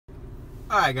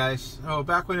Alright guys, so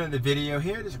back with another video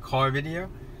here. There's a car video.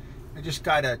 I just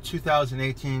got a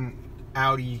 2018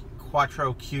 Audi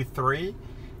Q3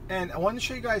 and I wanted to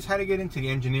show you guys how to get into the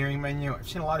engineering menu. I've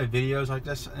seen a lot of videos like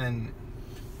this and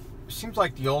it seems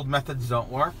like the old methods don't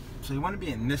work. So you want to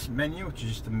be in this menu, which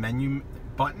is just the menu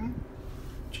button,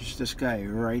 which is this guy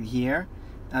right here.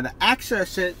 Now to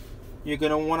access it, you're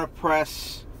going to want to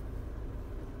press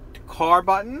the car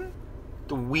button,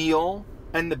 the wheel,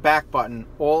 and the back button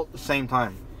all at the same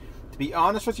time. To be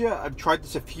honest with you, I've tried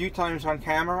this a few times on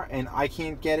camera and I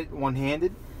can't get it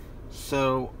one-handed.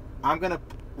 So I'm gonna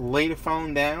lay the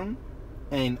phone down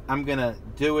and I'm gonna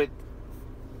do it,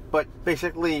 but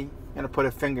basically I'm gonna put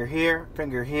a finger here,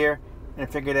 and a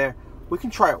finger there. We can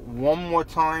try it one more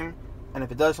time, and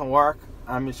if it doesn't work,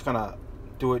 I'm just gonna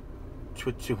do it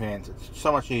with two hands. It's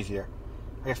so much easier.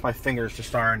 I guess my fingers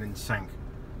just aren't in sync.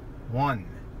 1,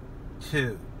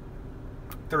 2,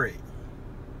 3.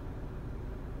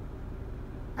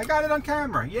 I got it on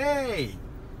camera. Yay!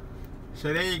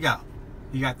 So there you go.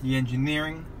 You got the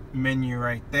engineering menu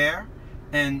right there.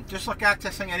 And just like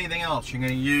accessing anything else, you're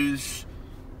going to use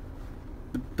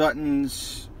the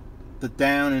buttons, the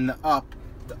down and the up.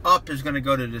 The up is going to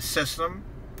go to the system,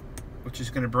 which is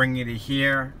going to bring you to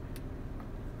here.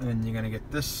 And then you're going to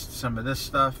get this, some of this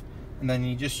stuff. And then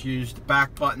you just use the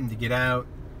back button to get out.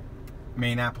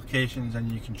 Main applications,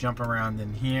 and you can jump around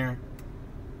in here.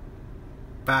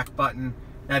 Back button.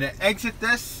 Now to exit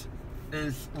this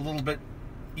is a little bit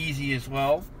easy as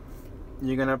well.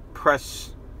 You're gonna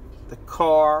press the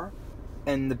car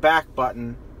and the back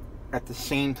button at the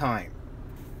same time.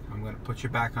 I'm gonna put you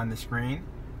back on the screen.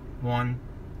 1,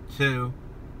 2,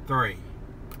 3.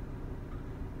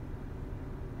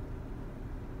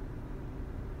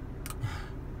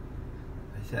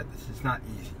 I said this is not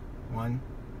easy. 1,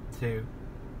 2,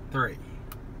 3.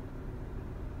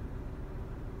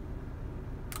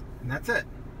 And that's it.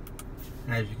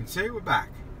 And as you can see, we're back.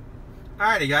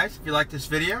 Alrighty guys, if you like this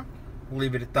video,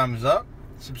 leave it a thumbs up,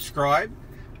 subscribe.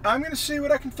 I'm going to see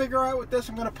what I can figure out with this.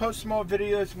 I'm going to post some more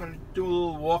videos. I'm going to do a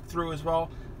little walkthrough as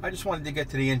well. I just wanted to get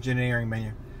to the engineering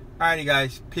menu. Alrighty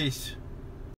guys, peace.